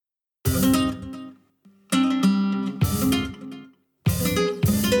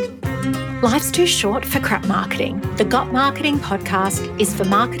Life's too short for crap marketing. The Got Marketing podcast is for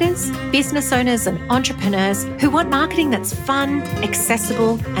marketers, business owners, and entrepreneurs who want marketing that's fun,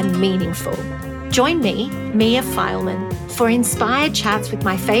 accessible, and meaningful. Join me, Mia Fileman, for inspired chats with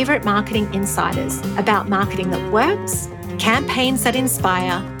my favourite marketing insiders about marketing that works, campaigns that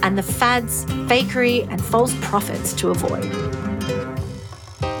inspire, and the fads, fakery, and false profits to avoid.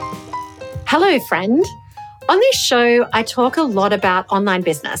 Hello, friend. On this show, I talk a lot about online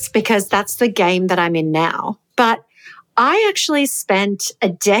business because that's the game that I'm in now. But I actually spent a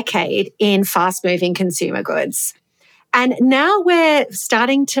decade in fast-moving consumer goods. And now we're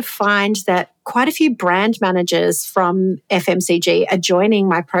starting to find that quite a few brand managers from FMCG are joining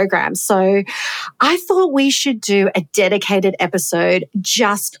my program. So I thought we should do a dedicated episode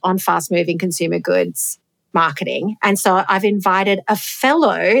just on fast-moving consumer goods marketing. And so I've invited a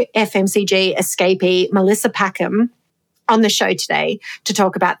fellow FMCG escapee, Melissa Packham, on the show today to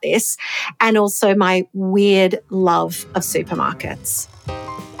talk about this, and also my weird love of supermarkets.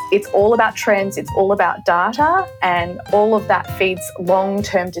 It's all about trends, it's all about data, and all of that feeds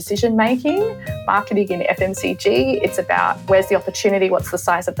long-term decision-making. Marketing in FMCG, it's about where's the opportunity, what's the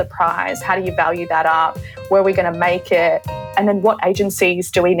size of the prize, how do you value that up, where are we going to make it, and then what agencies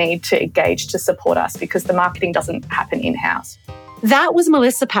do we need to engage to support us, because the marketing doesn't happen in-house. That was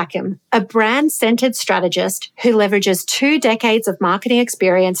Melissa Packham, a brand-centered strategist who leverages 2 decades of marketing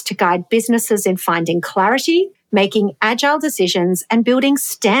experience to guide businesses in finding clarity, making agile decisions, and building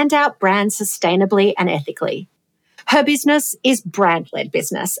standout brands sustainably and ethically. Her business is brand-led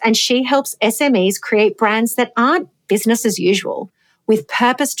business, and she helps SMEs create brands that aren't business as usual, with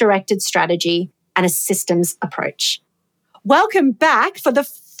purpose-directed strategy and a systems approach. Welcome back for the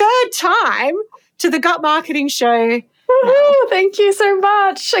 3rd time to the Got Marketing Show. Woohoo! Thank you so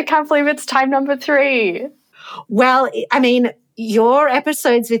much. I can't believe it's time number 3. Well, I mean, your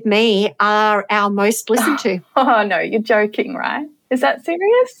episodes with me are our most listened to. Oh, no, you're joking, right? Is that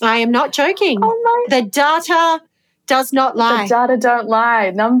serious? I am not joking. Oh, my. The data does not lie. The data don't lie.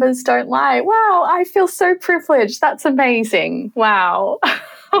 Numbers don't lie. Wow, I feel so privileged. That's amazing. Wow.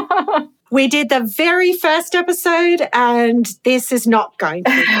 We did the very first episode, and this is not going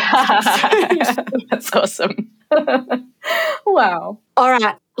to be the episode. That's awesome. Wow. All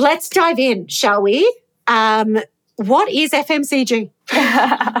right, let's dive in, shall we? What is FMCG?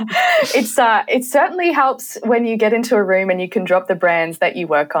 It certainly helps when you get into a room and you can drop the brands that you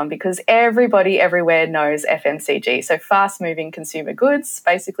work on, because everybody everywhere knows FMCG. So fast-moving consumer goods,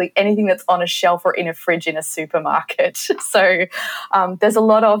 basically anything that's on a shelf or in a fridge in a supermarket. So there's a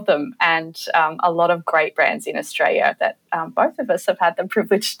lot of them, and a lot of great brands in Australia that both of us have had the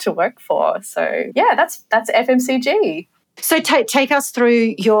privilege to work for. So yeah, that's FMCG. So take us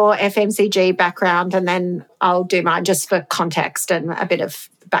through your FMCG background, and then I'll do mine just for context and a bit of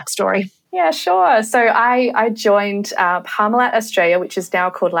backstory. Yeah, sure. So I joined Parmalat Australia, which is now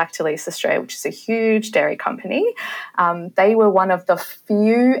called Lactalis Australia, which is a huge dairy company. They were one of the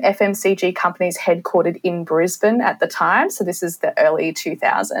few FMCG companies headquartered in Brisbane at the time. So this is the early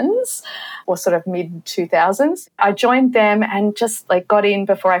 2000s or sort of mid-2000s. I joined them and just got in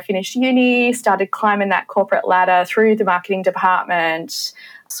before I finished uni, started climbing that corporate ladder through the marketing department.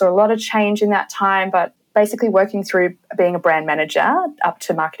 Saw a lot of change in that time, but basically working through being a brand manager up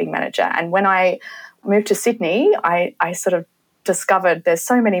to marketing manager. And when I moved to Sydney, I sort of discovered there's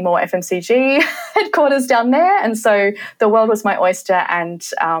so many more FMCG headquarters down there. And so the world was my oyster, and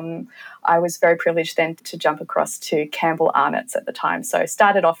I was very privileged then to jump across to Campbell Arnott's at the time. So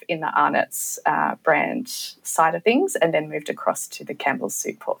started off in the Arnott's brand side of things, and then moved across to the Campbell's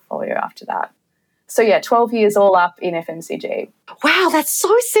soup portfolio after that. So yeah, 12 years all up in FMCG. Wow, that's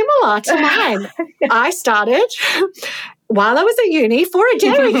so similar to mine. I started while I was at uni for a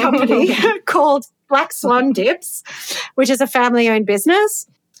dairy company called Black Swan Dips, which is a family-owned business.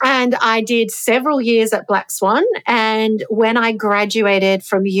 And I did several years at Black Swan. And when I graduated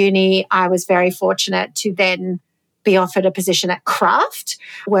from uni, I was very fortunate to then be offered a position at Kraft,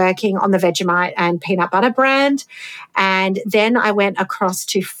 working on the Vegemite and peanut butter brand. And then I went across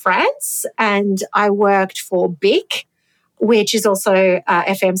to France and I worked for Bic, which is also a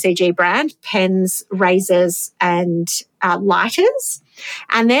FMCG brand, pens, razors, and lighters.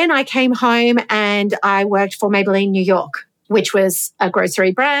 And then I came home and I worked for Maybelline New York, which was a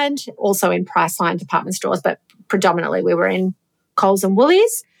grocery brand, also in Priceline department stores, but predominantly we were in Coles and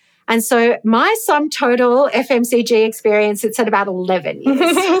Woolies. And so my sum total FMCG experience, it's at about 11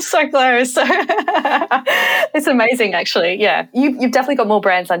 years. So close. It's amazing, actually. Yeah. You've definitely got more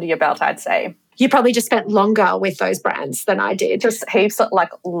brands under your belt, I'd say. You probably just spent longer with those brands than I did. Just heaps,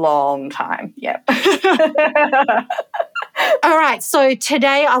 long time. Yep. All right. So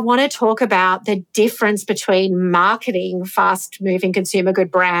today I want to talk about the difference between marketing fast-moving consumer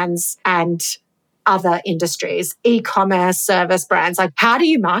good brands and other industries, e-commerce, service brands. Like, how do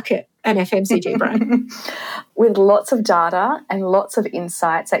you market an FMCG brand? With lots of data and lots of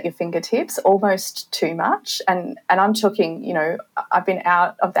insights at your fingertips, almost too much. And I'm talking, I've been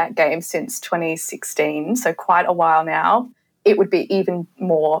out of that game since 2016, so quite a while now. It would be even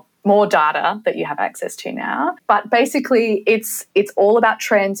more data that you have access to now. But basically, it's all about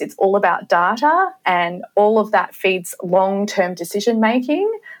trends, it's all about data, and all of that feeds long-term decision-making,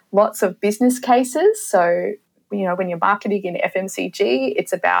 lots of business cases. So, when you're marketing in FMCG,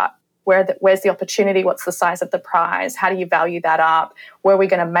 it's about where's the opportunity, what's the size of the prize, how do you value that up, where are we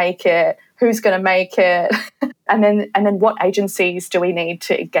going to make it, who's going to make it, and then what agencies do we need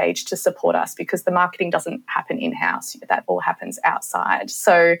to engage to support us, because the marketing doesn't happen in-house, that all happens outside.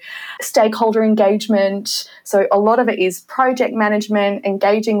 So stakeholder engagement, so a lot of it is project management,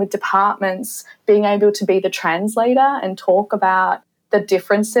 engaging with departments, being able to be the translator and talk about the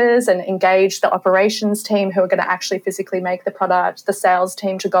differences and engage the operations team who are going to actually physically make the product, the sales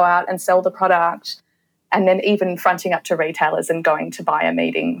team to go out and sell the product, and then even fronting up to retailers and going to buyer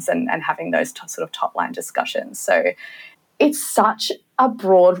meetings and having those sort of top-line discussions. So it's such a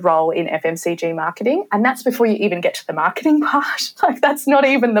broad role in FMCG marketing, and that's before you even get to the marketing part. Like, that's not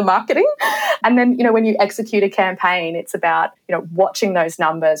even the marketing. And then, when you execute a campaign, it's about, watching those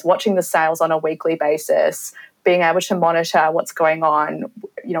numbers, watching the sales on a weekly basis, being able to monitor what's going on,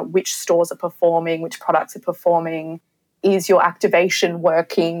 which stores are performing, which products are performing, is your activation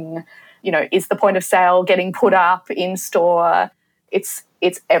working, is the point of sale getting put up in store? It's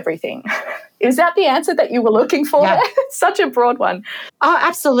everything. Is that the answer that you were looking for? Yeah. It's such a broad one. Oh,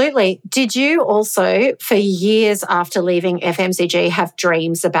 absolutely. Did you also, for years after leaving FMCG, have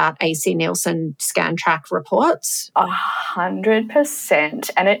dreams about AC Nielsen scan track reports? 100%.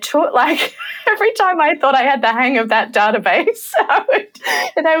 And it took, every time I thought I had the hang of that database,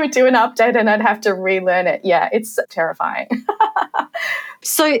 they would do an update and I'd have to relearn it. Yeah, it's terrifying.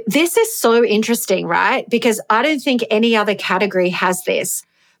 So this is so interesting, right? Because I don't think any other category has this.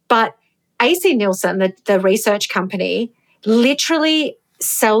 But AC Nielsen, the research company, literally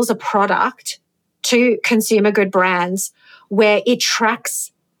sells a product to consumer good brands where it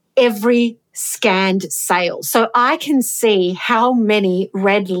tracks every scanned sale. So I can see how many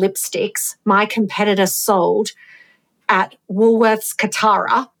red lipsticks my competitor sold at Woolworths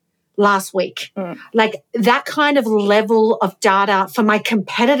Katara last week. Like, that kind of level of data for my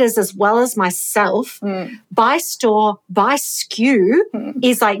competitors as well as myself by store, by SKU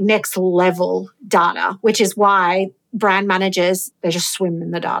is like next level data, which is why brand managers, they just swim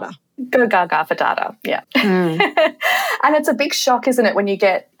in the data. Go gaga for data, yeah. And it's a big shock, isn't it, when you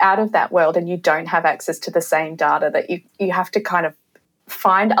get out of that world and you don't have access to the same data, that you have to kind of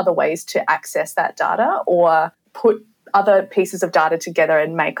find other ways to access that data or put other pieces of data together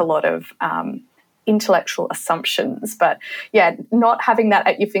and make a lot of intellectual assumptions. But yeah, not having that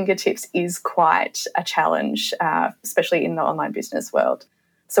at your fingertips is quite a challenge, especially in the online business world.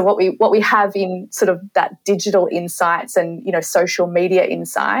 So what we have in sort of that digital insights and, social media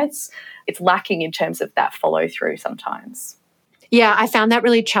insights, it's lacking in terms of that follow through sometimes. Yeah, I found that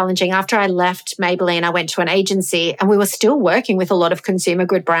really challenging. After I left Maybelline, I went to an agency and we were still working with a lot of consumer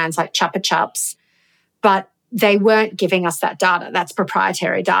good brands like Chupa Chups, but they weren't giving us that data. That's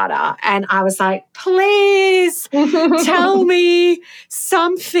proprietary data. And I was like, please tell me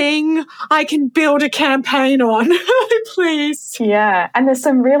something I can build a campaign on, please. Yeah. And there's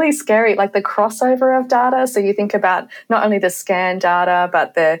some really scary, like the crossover of data. So you think about not only the scan data,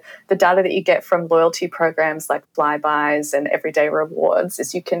 but the data that you get from loyalty programs like Flybuys and Everyday Rewards,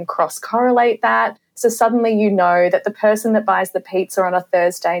 is you can cross-correlate that. So suddenly you know that the person that buys the pizza on a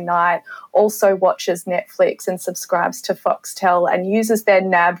Thursday night also watches Netflix and subscribes to Foxtel and uses their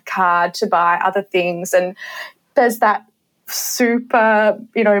NAB card to buy other things. And there's that super,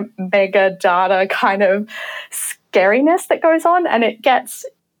 mega data kind of scariness that goes on, and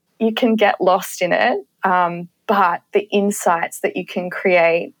you can get lost in it. But the insights that you can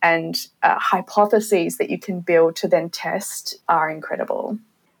create and hypotheses that you can build to then test are incredible.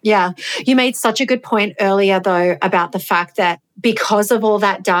 Yeah. You made such a good point earlier, though, about the fact that because of all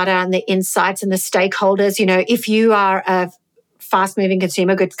that data and the insights and the stakeholders, if you are a fast-moving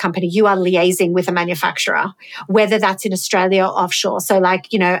consumer goods company, you are liaising with a manufacturer, whether that's in Australia or offshore. So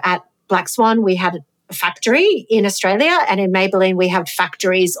at Black Swan, we had a factory in Australia, and in Maybelline, we have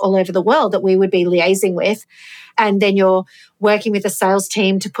factories all over the world that we would be liaising with. And then you're working with a sales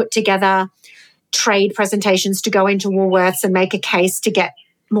team to put together trade presentations to go into Woolworths and make a case to get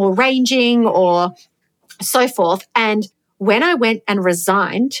more ranging or so forth. And when I went and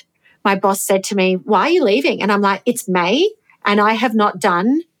resigned, my boss said to me, "Why are you leaving?" And I'm like, "It's May and I have not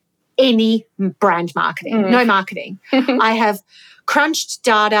done any brand marketing, no marketing. I have crunched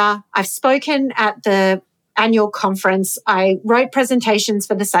data. I've spoken at the annual conference. I wrote presentations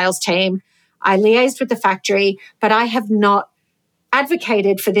for the sales team. I liaised with the factory, but I have not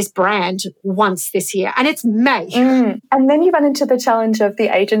advocated for this brand once this year." And it's May. And then you run into the challenge of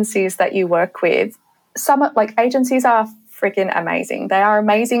the agencies that you work with. Some like agencies are freaking amazing. They are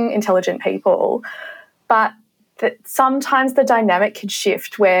amazing, intelligent people, but sometimes the dynamic can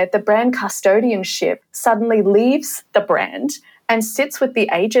shift where the brand custodianship suddenly leaves the brand and sits with the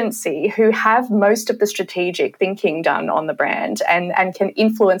agency who have most of the strategic thinking done on the brand and can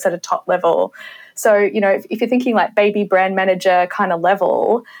influence at a top level. So, you know, if you're thinking like baby brand manager kind of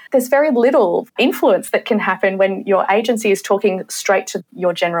level, there's very little influence that can happen when your agency is talking straight to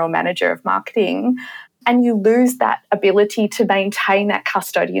your general manager of marketing. And you lose that ability to maintain that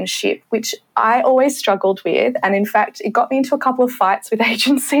custodianship, which I always struggled with. And in fact, it got me into a couple of fights with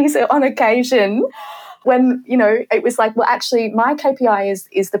agencies on occasion when, you know, it was like, well, actually, my KPI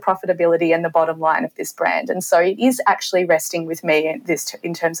is the profitability and the bottom line of this brand. And so it is actually resting with me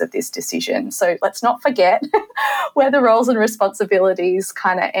in terms of this decision. So let's not forget where the roles and responsibilities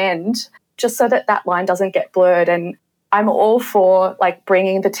kind of end, just so that that line doesn't get blurred. And I'm all for like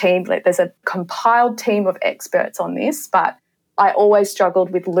bringing the team, like there's a compiled team of experts on this, but I always struggled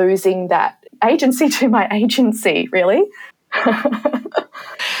with losing that agency to my agency, really.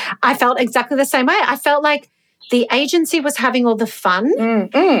 I felt exactly the same way. I felt like the agency was having all the fun.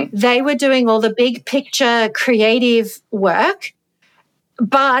 They were doing all the big picture creative work,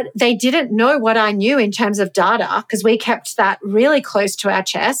 but they didn't know what I knew in terms of data because we kept that really close to our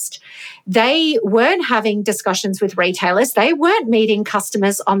chest. They weren't having discussions with retailers. They weren't meeting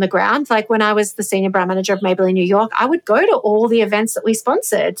customers on the ground. Like when I was the senior brand manager of Maybelline New York, I would go to all the events that we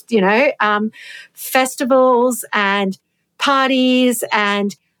sponsored, you know, festivals and parties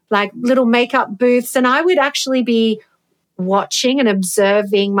and like little makeup booths. And I would actually be watching and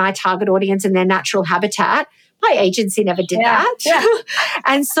observing my target audience in their natural habitat. My agency never did that. Yeah.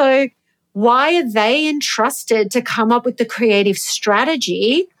 And so why are they entrusted to come up with the creative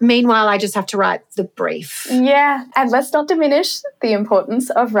strategy? Meanwhile, I just have to write the brief. Yeah. And let's not diminish the importance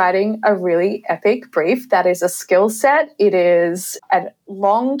of writing a really epic brief. That is a skill set. It is a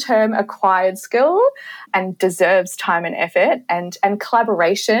long-term acquired skill and deserves time and effort and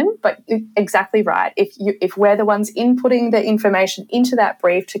collaboration. But exactly right. If we're the ones inputting the information into that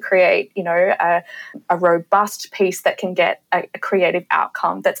brief to create, you know, a robust piece that can get a creative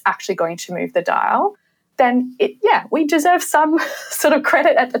outcome that's actually going to move the dial, then we deserve some sort of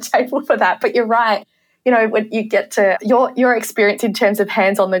credit at the table for that. But you're right. You know, when you get to your experience in terms of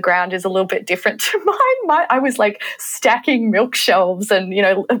hands on the ground is a little bit different to mine. I was like stacking milk shelves and, you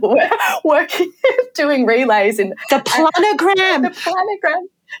know, working, doing relays in the planogram.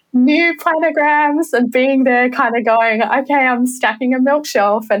 New planograms and being there kind of going, okay, I'm stacking a milk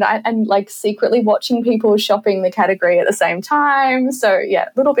shelf and like secretly watching people shopping the category at the same time. So yeah,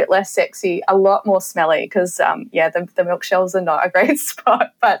 a little bit less sexy, a lot more smelly because the milk shelves are not a great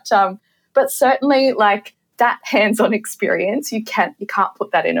spot. But certainly like that hands-on experience, you can't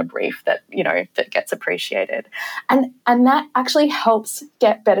put that in a brief that, you know, that gets appreciated. And that actually helps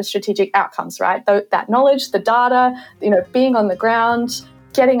get better strategic outcomes, right? That knowledge, the data, you know, being on the ground,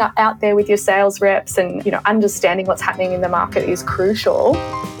 getting out there with your sales reps and, you know, understanding what's happening in the market is crucial.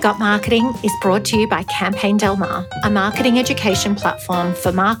 Got Marketing is brought to you by Campaign Del Mar, a marketing education platform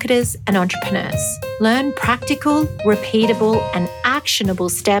for marketers and entrepreneurs. Learn practical, repeatable, and actionable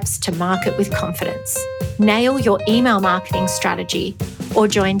steps to market with confidence. Nail your email marketing strategy or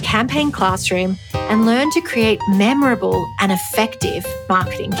join Campaign Classroom and learn to create memorable and effective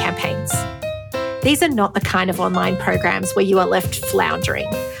marketing campaigns. These are not the kind of online programs where you are left floundering,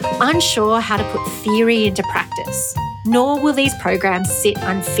 unsure how to put theory into practice, nor will these programs sit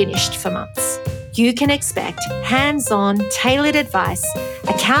unfinished for months. You can expect hands-on, tailored advice,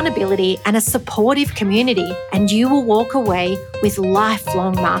 accountability, and a supportive community, and you will walk away with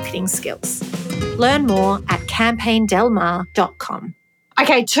lifelong marketing skills. Learn more at campaigndelmar.com.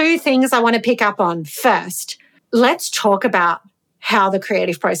 Okay, 2 things I want to pick up on. First, let's talk about how the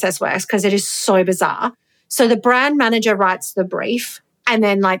creative process works because it is so bizarre. So the brand manager writes the brief and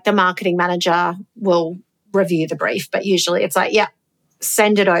then like the marketing manager will review the brief. But usually it's like,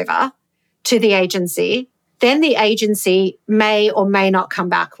 send it over to the agency. Then the agency may or may not come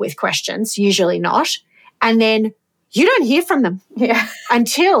back with questions, usually not. And then you don't hear from them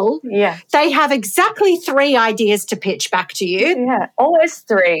until they have exactly 3 ideas to pitch back to you. Yeah, always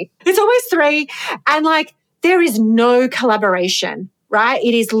 3. It's always 3. And like, there is no collaboration, right?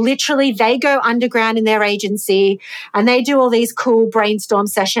 It is literally they go underground in their agency and they do all these cool brainstorm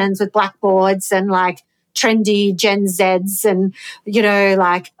sessions with blackboards and like trendy Gen Zs and,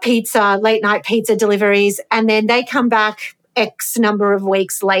 like pizza, late night pizza deliveries. And then they come back X number of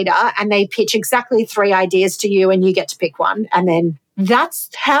weeks later and they pitch exactly 3 ideas to you and you get to pick one. And then that's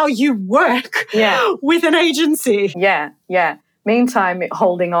how you work with an agency. Yeah. Meantime,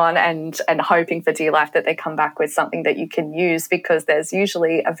 holding on and hoping for dear life that they come back with something that you can use, because there's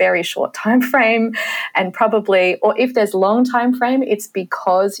usually a very short time frame, and probably, or if there's long time frame, it's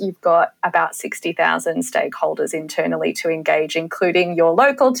because you've got about 60,000 stakeholders internally to engage, including your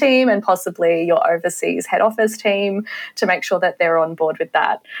local team and possibly your overseas head office team, to make sure that they're on board with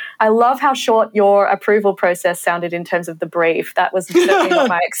that. I love how short your approval process sounded in terms of the brief. That was certainly not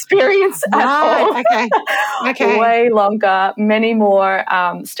my experience at all. Okay. Way longer. Many more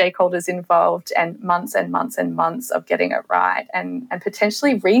stakeholders involved, and months of getting it right, and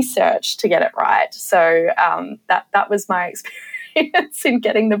potentially research to get it right. So that was my experience in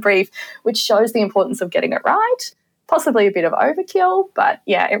getting the brief, which shows the importance of getting it right. Possibly a bit of overkill, but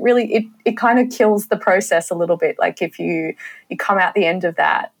yeah, it kind of kills the process a little bit. Like if you come out the end of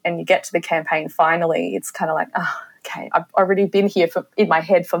that and you get to the campaign finally, it's kind of like, okay, I've already been here in my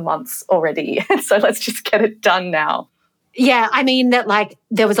head for months already, so let's just get it done now. Yeah, I mean that like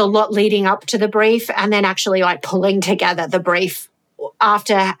there was a lot leading up to the brief, and then actually like pulling together the brief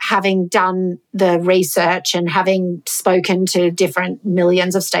after having done the research and having spoken to different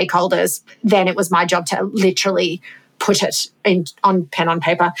millions of stakeholders. Then it was my job to literally put it on pen on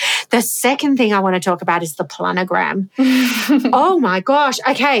paper. The second thing I want to talk about is the planogram. Oh my gosh.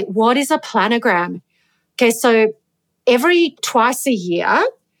 Okay, what is a planogram? Okay, so twice a year,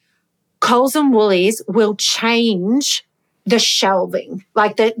 Coles and Woolies will change the shelving.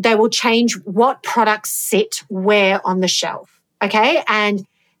 Like they will change what products sit where on the shelf. Okay. And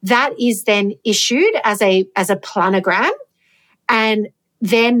that is then issued as a planogram. And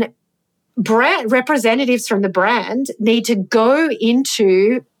then brand representatives from the brand need to go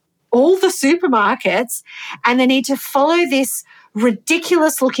into all the supermarkets and they need to follow this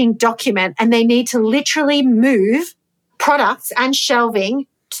ridiculous looking document, and they need to literally move products and shelving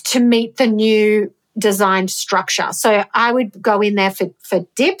to meet the new designed structure. So I would go in there for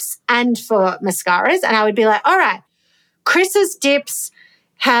dips and for mascaras, and I would be like, all right, Chris's dips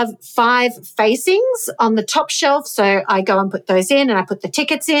have 5 facings on the top shelf. So I go and put those in and I put the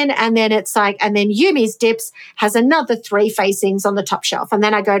tickets in, and then it's like, and then Yumi's dips has another 3 facings on the top shelf. And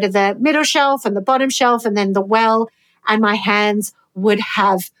then I go to the middle shelf and the bottom shelf and then the well, and my hands would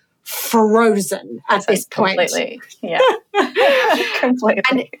have frozen at this point. Completely. Yeah. Completely.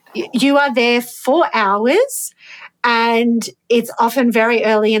 And you are there for hours, and it's often very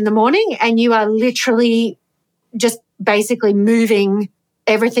early in the morning, and you are literally just basically moving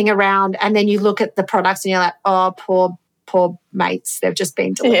everything around. And then you look at the products and you're like, oh, poor mates, they've just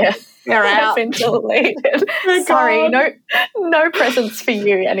been deleted. Yeah. They're out. They've been deleted. Sorry, no presents for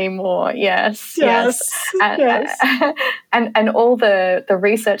you anymore. Yes. And all the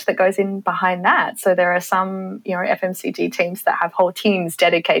research that goes in behind that. So there are some, FMCG teams that have whole teams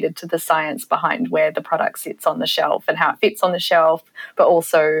dedicated to the science behind where the product sits on the shelf and how it fits on the shelf, but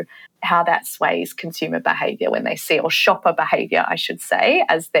also how that sways consumer behaviour when they see, or shopper behaviour, I should say,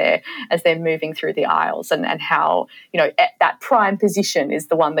 as they're moving through the aisles, and how, that prime position is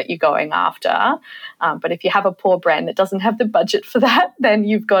the one that you're going after. But if you have a poor brand that doesn't have the budget for that, then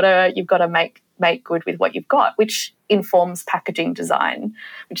you've got to make good with what you've got, which informs packaging design,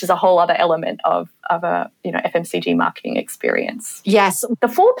 which is a whole other element of a FMCG marketing experience. Yes, the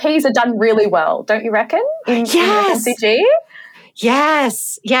 4 Ps are done really well, don't you reckon? In FMCG.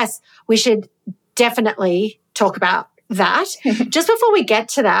 Yes. We should definitely talk about that. Just before we get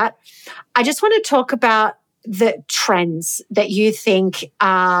to that, I just want to talk about the trends that you think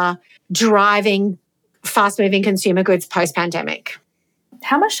are driving fast-moving consumer goods post-pandemic.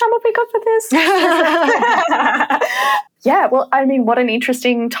 How much time have we got for this? Yeah, well, I mean, what an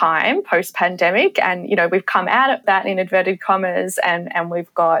interesting time post-pandemic. And, we've come out of that in inverted commas, and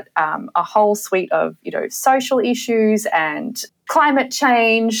we've got a whole suite of, social issues and climate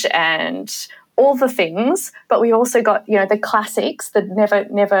change and all the things. But we also got, the classics that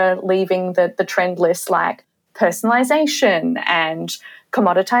never leaving the trend list, like personalization and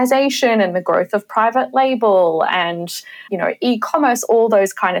commoditization and the growth of private label and, e-commerce. All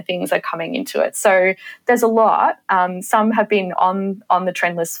those kind of things are coming into it. So there's a lot. Some have been on the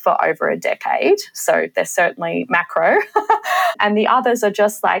trend list for over a decade. So they're certainly macro. And the others are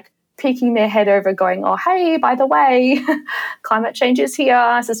just like peeking their head over going, oh, hey, by the way, climate change is here,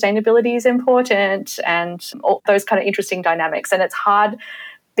 sustainability is important, and all those kind of interesting dynamics. And it's hard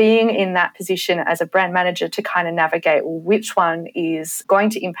being in that position as a brand manager to kind of navigate which one is going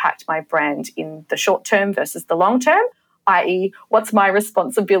to impact my brand in the short term versus the long term, i.e. what's my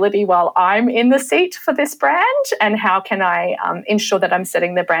responsibility while I'm in the seat for this brand, and how can I ensure that I'm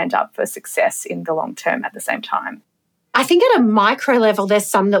setting the brand up for success in the long term at the same time. I think at a micro level, there's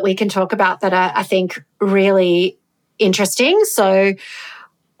some that we can talk about that are, I think, really interesting. So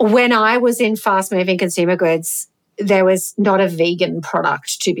when I was in fast-moving consumer goods, there was not a vegan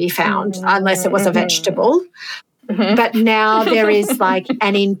product to be found unless it was a vegetable. But now there is like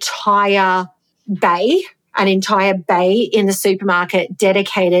an entire bay in the supermarket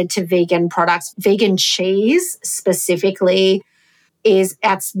dedicated to vegan products. Vegan cheese specifically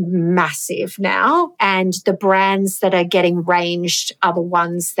that's massive now. And the brands that are getting ranged are the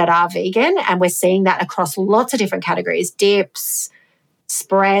ones that are vegan. And we're seeing that across lots of different categories, dips,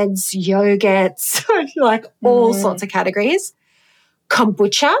 spreads, yogurts, like all sorts of categories.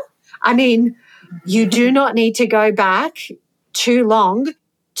 Kombucha. I mean, you do not need to go back too long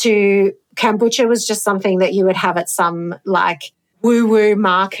to kombucha was just something that you would have at some like woo-woo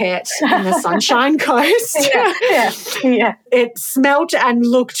market in the Sunshine Coast. Yeah. It smelt and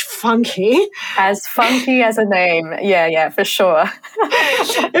looked funky. As funky as a name. Yeah, for sure.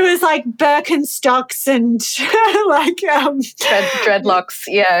 It was like Birkenstocks and like dreadlocks.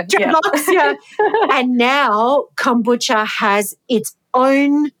 Yeah. Dreadlocks, yeah. And now kombucha has its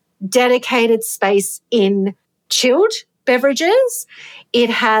own dedicated space in chilled beverages. It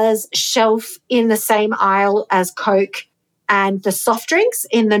has shelf in the same aisle as Coke and the soft drinks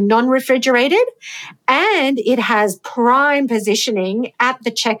in the non-refrigerated, and it has prime positioning at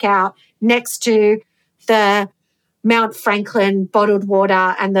the checkout next to the Mount Franklin bottled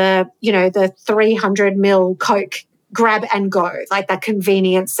water and the 300 ml Coke grab and go, like that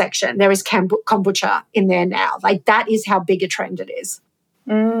convenience section. There is kombucha in there now. Like that is how big a trend it is.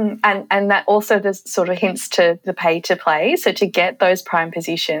 And that also just sort of hints to the pay to play. So to get those prime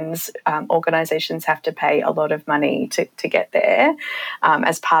positions, organisations have to pay a lot of money to get there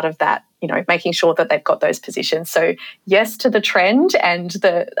as part of that, making sure that they've got those positions. So yes to the trend and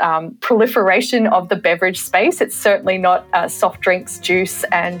the proliferation of the beverage space. It's certainly not soft drinks, juice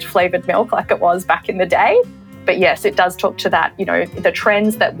and flavoured milk like it was back in the day. But yes, it does talk to that, the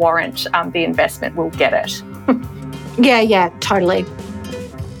trends that warrant the investment will get it. Yeah, totally.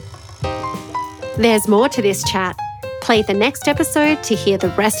 There's more to this chat. Play the next episode to hear the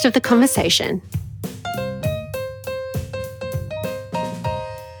rest of the conversation.